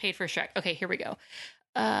she get paid for Shrek. Okay, here we go.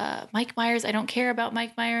 Mike Myers. I don't care about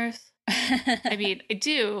Mike Myers. I mean, I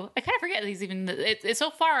do. I kind of forget that he's even. It's so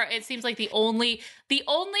far, it seems like the only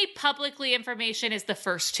publicly information is the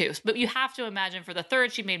first two. But you have to imagine for the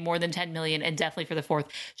third, she made more than 10 million, and definitely for the fourth,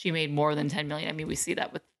 she made more than 10 million. I mean, we see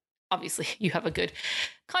that with. Obviously, you have a good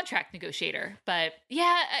contract negotiator, but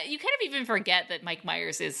yeah, you kind of even forget that Mike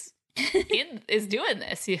Myers is doing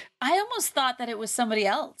this. I almost thought that it was somebody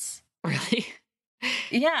else. Really?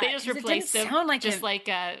 Yeah, They just 'cause it replaced didn't him, sound like just it. like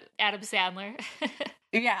Adam Sandler.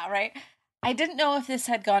 Yeah, right. I didn't know if this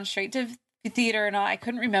had gone straight to theater or not. I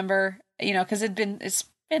couldn't remember, because it's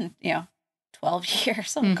been 12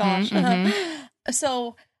 years. Oh gosh.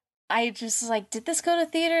 So I just was like, did this go to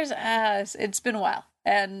theaters? It's been a while,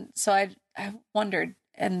 and so I wondered,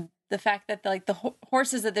 and the fact that the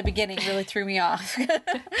horses at the beginning really threw me off.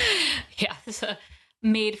 Yeah, it's a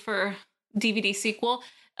made for DVD sequel.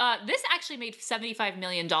 This actually made $75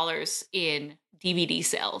 million in DVD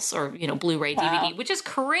sales, or Blu-ray DVD, which is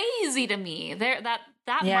crazy to me. That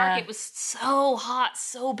market was so hot,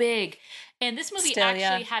 so big, and this movie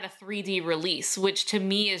actually had a 3D release, which to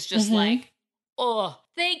me is just like, oh,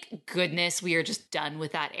 thank goodness we are just done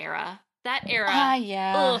with that era. That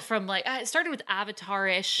era, from it started with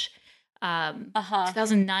Avatar-ish.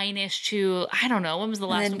 2009-ish to, I don't know, when was the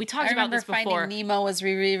last one? We talked about this before. Finding Nemo was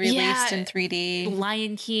re-released in 3D.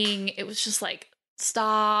 Lion King, it was just like,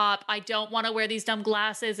 stop, I don't want to wear these dumb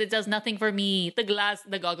glasses. It does nothing for me. The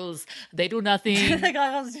goggles, they do nothing. The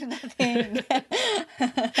goggles do nothing.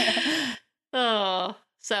 Oh,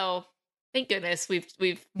 so thank goodness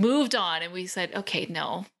we've moved on, and we said, okay,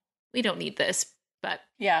 no, we don't need this. But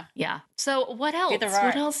Yeah. So what else? Do the roar.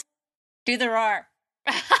 What else? Do the roar.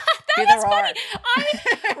 That was funny.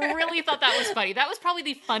 I really thought that was funny. That was probably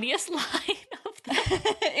the funniest line of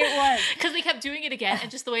that. It was. Because they kept doing it again, and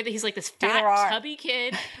just the way that he's like this Do the fat, roar. chubby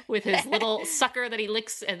kid with his little sucker that he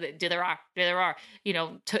licks, and do the roar, you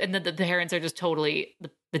know, and then the parents are just totally,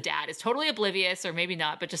 the dad is totally oblivious, or maybe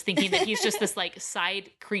not, but just thinking that he's just this like side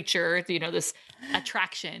creature, you know, this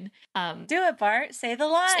attraction. Do it, Bart. Say the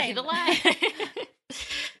line. Say the line.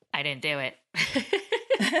 I didn't do it.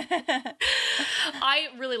 I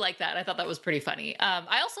really like that. I thought that was pretty funny.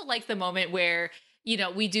 I also like the moment where, you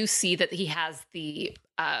know, we do see that he has the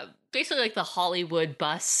basically like the Hollywood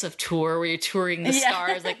bus of tour where you're touring the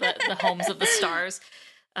stars, like the homes of the stars,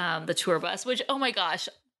 the tour bus, which, oh my gosh,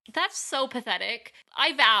 that's so pathetic.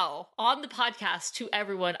 I vow on the podcast to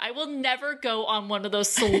everyone, I will never go on one of those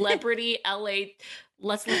celebrity LA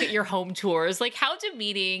let's look at your home tours. Like, how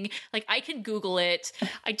demeaning. Like, I can Google it.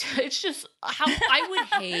 It's just how I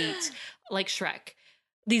would hate, like Shrek,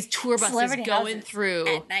 these tour buses Celebrity going through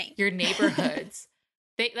at night. your neighborhoods.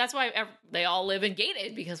 That's why they all live in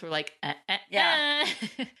gated, because we're like, Yeah.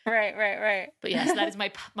 Right. But yes, that is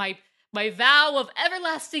my vow of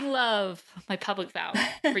everlasting love, my public vow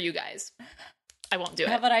for you guys. I won't do it.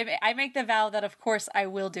 How about I make the vow that, of course, I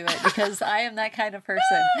will do it, because I am that kind of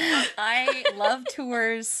person. I love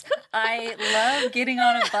tours. I love getting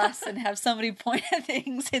on a bus and have somebody point at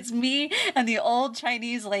things. It's me and the old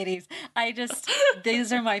Chinese ladies.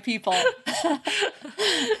 These are my people.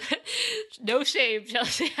 No shame,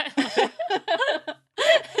 Chelsea. I love it.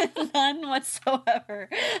 None whatsoever.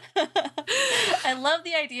 I love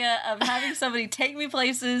the idea of having somebody take me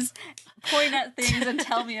places, point at things and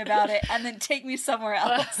tell me about it, and then take me somewhere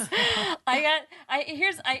else.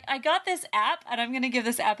 I got this app, and I'm going to give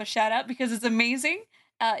this app a shout out because it's amazing.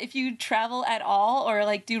 If you travel at all or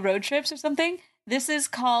like do road trips or something, this is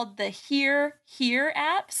called the Hear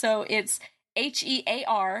app. So it's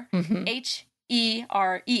HEAR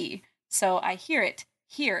HERE. So I hear it.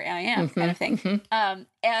 Here I am, kind of thing.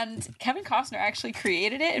 And Kevin Costner actually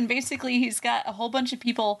created it, and basically he's got a whole bunch of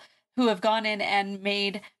people who have gone in and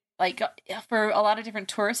made, like, for a lot of different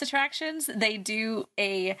tourist attractions, they do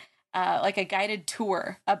a guided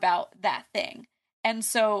tour about that thing. And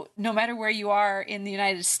so no matter where you are in the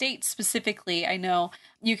United States specifically, I know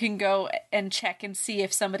you can go and check and see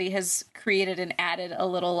if somebody has created and added a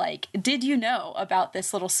little, like, did you know about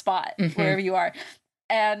this little spot wherever you are?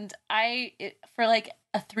 And for like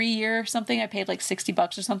a 3-year or something, I paid like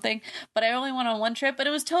 $60 or something, but I only went on one trip, but it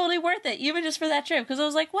was totally worth it, even just for that trip. Cause I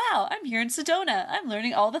was like, wow, I'm here in Sedona. I'm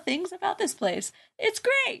learning all the things about this place. It's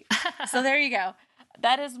great. So there you go.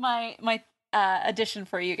 That is my addition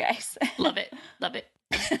for you guys. Love it.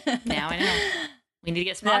 Now I know. We need to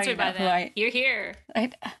get sponsored by them. Here.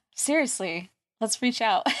 Seriously, let's reach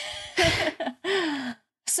out.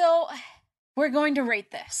 So we're going to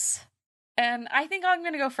rate this. And I think I'm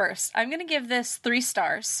going to go first. I'm going to give this 3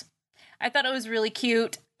 stars. I thought it was really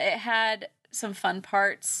cute. It had some fun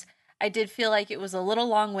parts. I did feel like it was a little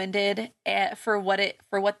long-winded for what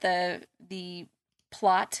the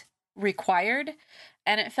plot required,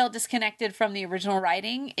 and it felt disconnected from the original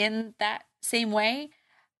writing in that same way.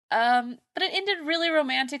 But it ended really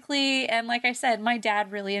romantically, and like I said, my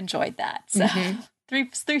dad really enjoyed that. So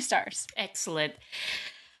 3 stars. Excellent.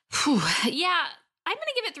 Whew. Yeah. I'm going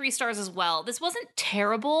to give it 3 stars as well. This wasn't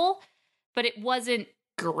terrible, but it wasn't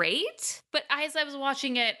great. But as I was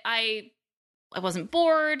watching it, I wasn't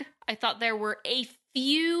bored. I thought there were a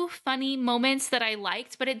few funny moments that I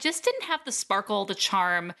liked, but it just didn't have the sparkle, the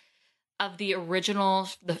charm of the original,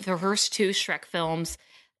 the first 2 Shrek films.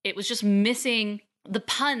 It was just missing the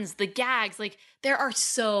puns, the gags. Like, there are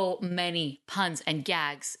so many puns and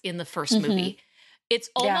gags in the first movie.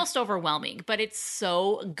 It's almost overwhelming, but it's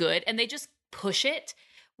so good. And they just push it,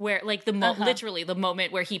 where like literally the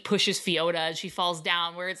moment where he pushes Fiona and she falls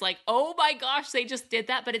down, where it's like, oh my gosh, they just did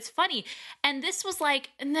that, but it's funny. And this was like,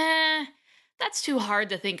 nah, that's too hard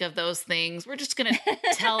to think of those things. We're just gonna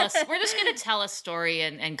tell a story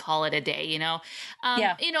and call it a day, you know.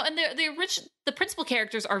 You know, and the principal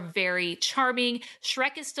characters are very charming.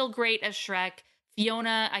 Shrek is still great as Shrek.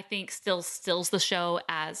 Fiona, I think, still stills the show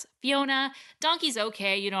as Fiona. Donkey's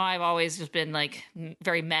okay. You know, I've always just been like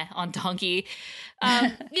very meh on Donkey.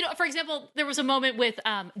 You know, for example, there was a moment with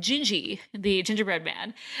Gingy, the gingerbread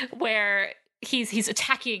man, where he's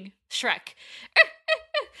attacking Shrek.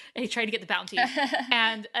 And he's trying to get the bounty.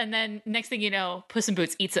 And then next thing you know, Puss in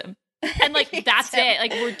Boots eats him. And like, that's it.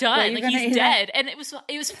 Like, we're done. Like, he's dead. And it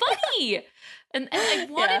was funny. And I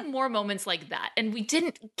wanted more moments like that. And we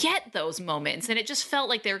didn't get those moments. And it just felt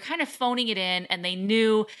like they were kind of phoning it in, and they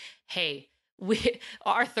knew, hey,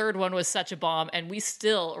 our third one was such a bomb, and we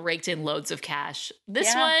still raked in loads of cash.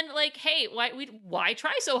 This one, like, hey, why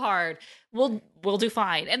try so hard? We'll do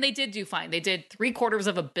fine. And they did do fine. They did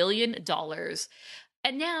 $750 million.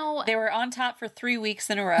 And now they were on top for 3 weeks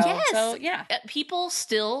in a row. Yes, so yeah, people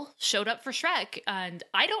still showed up for Shrek, and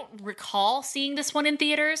I don't recall seeing this one in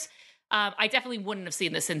theaters. I definitely wouldn't have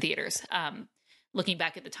seen this in theaters. Looking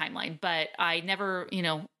back at the timeline, but I never,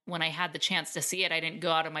 when I had the chance to see it, I didn't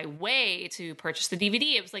go out of my way to purchase the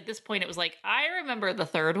DVD. It was like this point, it was like, I remember the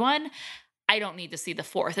third one. I don't need to see the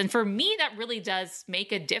fourth. And for me, that really does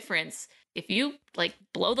make a difference. If you like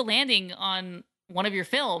blow the landing on one of your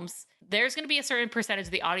films, there's going to be a certain percentage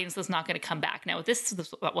of the audience that's not going to come back. Now,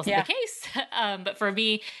 that wasn't the case. But for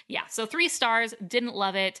me, so 3 stars, didn't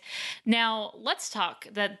love it. Now, let's talk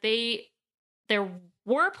that there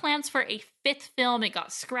were plans for a 5th film. It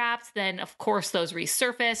got scrapped. Then, of course, those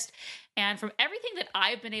resurfaced. And from everything that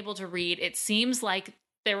I've been able to read, it seems like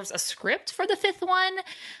there was a script for the 5th one.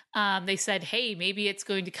 They said, hey, maybe it's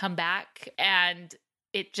going to come back. And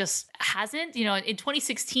it just hasn't. In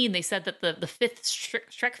 2016, they said that the 5th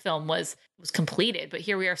Shrek film was completed. But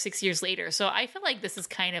here we are 6 years later. So I feel like this is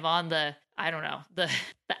kind of on the, I don't know, the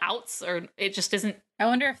outs, or it just isn't. I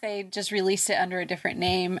wonder if they just released it under a different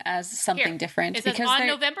name as something different. It says on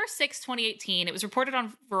November 6, 2018, it was reported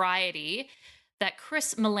on Variety that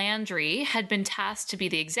Chris Melandri had been tasked to be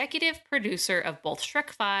the executive producer of both Shrek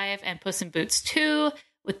 5 and Puss in Boots 2,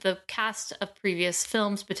 with the cast of previous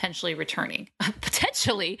films potentially returning.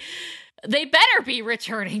 Potentially. They better be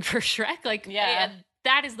returning for Shrek. Like,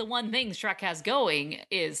 that is the one thing Shrek has going,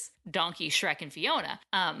 is Donkey, Shrek, and Fiona.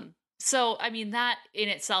 So, I mean, that in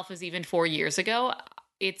itself is even 4 years ago.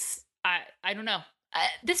 It's, I don't know. At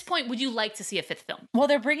this point, would you like to see a 5th film? Well,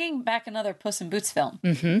 they're bringing back another Puss in Boots film,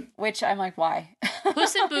 which I'm like, why?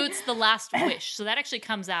 Puss in Boots, The Last Wish. So that actually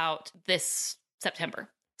comes out this September.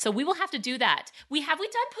 So we will have to do that. Have we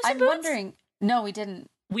done Puss in Boots? I'm wondering. No, we didn't.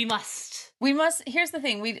 We must. Here's the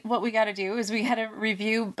thing. What we got to do is we got to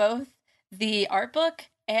review both the art book,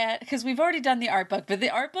 and because we've already done the art book, but the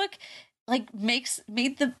art book like made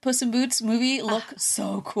the Puss in Boots movie look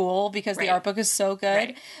so cool because the art book is so good.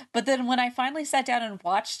 Right. But then when I finally sat down and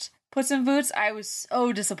watched Puss in Boots, I was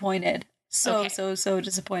so disappointed. So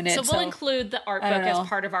disappointed. So we'll include the art book as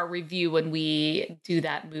part of our review when we do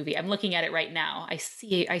that movie. I'm looking at it right now. I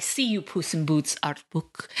see you, Puss in Boots art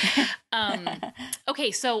book.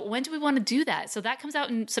 Okay, so when do we want to do that? So that comes out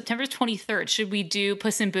in September 23rd. Should we do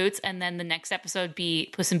Puss in Boots and then the next episode be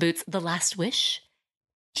Puss in Boots, The Last Wish?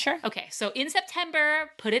 Sure. Okay, so in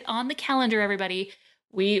September, put it on the calendar, everybody.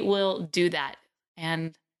 We will do that.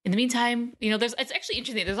 And in the meantime, it's actually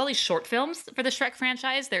interesting. There's all these short films for the Shrek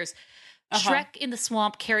franchise. There's Shrek in the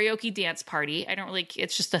Swamp Karaoke Dance Party.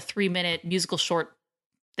 It's just a 3-minute musical short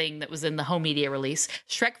thing that was in the home media release.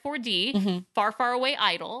 Shrek 4D, Far, Far Away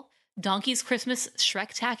Idol, Donkey's Christmas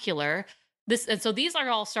Shrektacular. So these are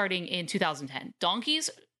all starting in 2010. Donkey's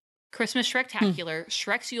Christmas Shrektacular,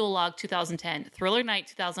 Shrek's Yule Log 2010, Thriller Night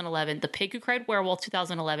 2011, The Pig Who Cried Werewolf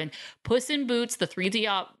 2011, Puss in Boots, The Three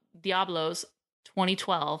Diablos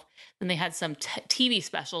 2012. Then they had some TV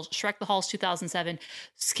specials, Shrek the Halls 2007,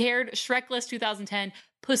 Scared Shrekless 2010,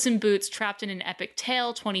 Puss in Boots Trapped in an Epic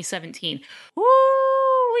Tale 2017.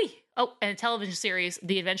 Woo-wee! Oh, and a television series,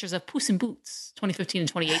 The Adventures of Puss in Boots 2015 and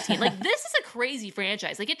 2018. Like, this is a crazy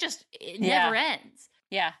franchise. Like, it never ends.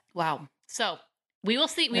 Yeah. Wow. So we will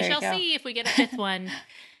see. We shall see if we get a 5th one.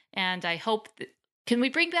 And I hope can we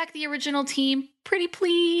bring back the original team? Pretty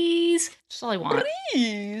please. That's all I want.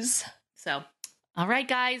 Please. So, all right,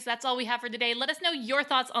 guys, that's all we have for today. Let us know your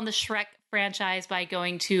thoughts on the Shrek franchise by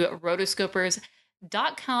going to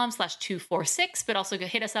rotoscopers.com/246, but also go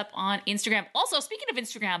hit us up on Instagram. Also, speaking of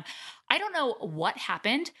Instagram, I don't know what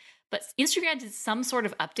happened, but Instagram did some sort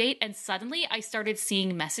of update, and suddenly I started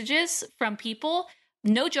seeing messages from people,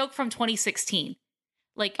 no joke, from 2016.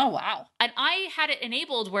 Like, oh, wow. And I had it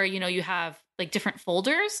enabled where, you have like different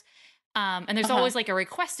folders. And there's always like a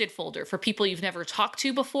requested folder for people you've never talked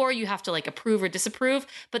to before. You have to like approve or disapprove.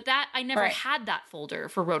 But I never had that folder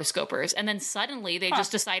for Rotoscopers. And then suddenly they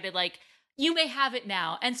just decided like, you may have it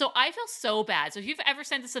now. And so I feel so bad. So if you've ever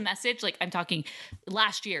sent us a message, like I'm talking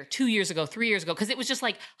last year, 2 years ago, 3 years ago, because it was just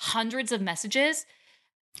like hundreds of messages.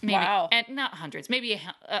 Maybe, wow. And not hundreds, maybe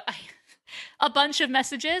a bunch of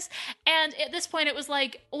messages. And at this point it was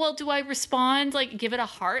like, well, do I respond? Like, give it a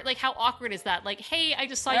heart? Like, how awkward is that? Like, hey, I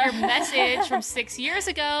just saw your message from 6 years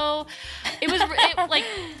ago. Like,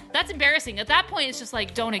 that's embarrassing. At that point, it's just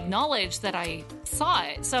like, don't acknowledge that I saw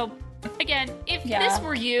it. So again, if this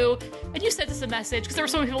were you and you sent us a message, because there were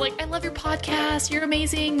so many people like, I love your podcast, you're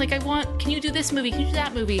amazing, like, can you do this movie, can you do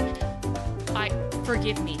that movie?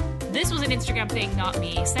 Forgive me. This was an Instagram thing, not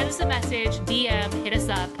me. Send us a message, DM, hit us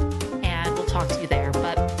up, and we'll talk to you there.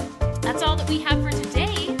 But that's all that we have for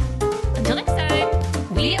today. Until next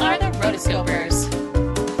time, we are the Rotoscopers.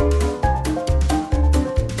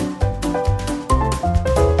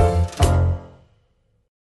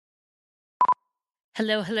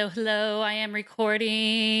 Hello, hello, hello. I am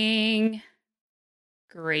recording.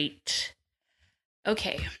 Great.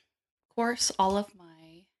 Okay. Of course, all of my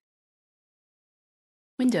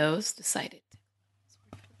Windows decided.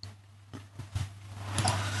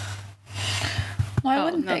 Why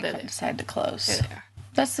wouldn't they decide to close? There they are.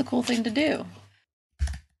 That's the cool thing to do.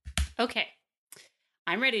 Okay.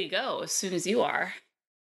 I'm ready to go as soon as you are.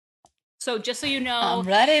 So just so you know, I'm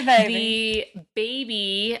ready, baby. The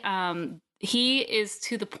baby, he is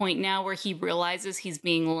to the point now where he realizes he's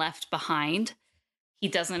being left behind. He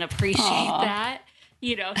doesn't appreciate that.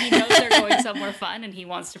 You know, he knows they're going somewhere fun and he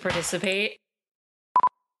wants to participate.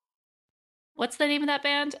 What's the name of that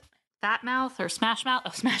band? Fat Mouth or Smash Mouth?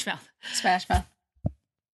 Oh, Smash Mouth. Smash Mouth.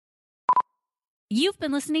 You've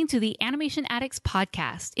been listening to the Animation Addicts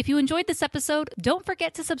podcast. If you enjoyed this episode, don't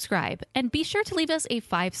forget to subscribe and be sure to leave us a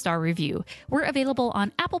 5-star review. We're available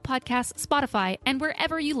on Apple Podcasts, Spotify, and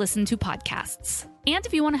wherever you listen to podcasts. And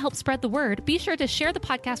if you want to help spread the word, be sure to share the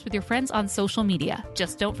podcast with your friends on social media.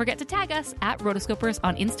 Just don't forget to tag us at Rotoscopers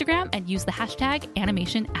on Instagram and use the hashtag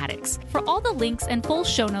AnimationAddicts. For all the links and full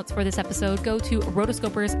show notes for this episode, go to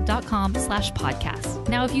rotoscopers.com/podcast.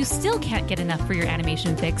 Now, if you still can't get enough for your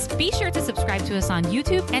animation fix, be sure to subscribe to us on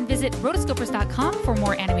YouTube and visit rotoscopers.com for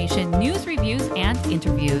more animation news, reviews, and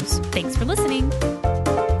interviews. Thanks for listening.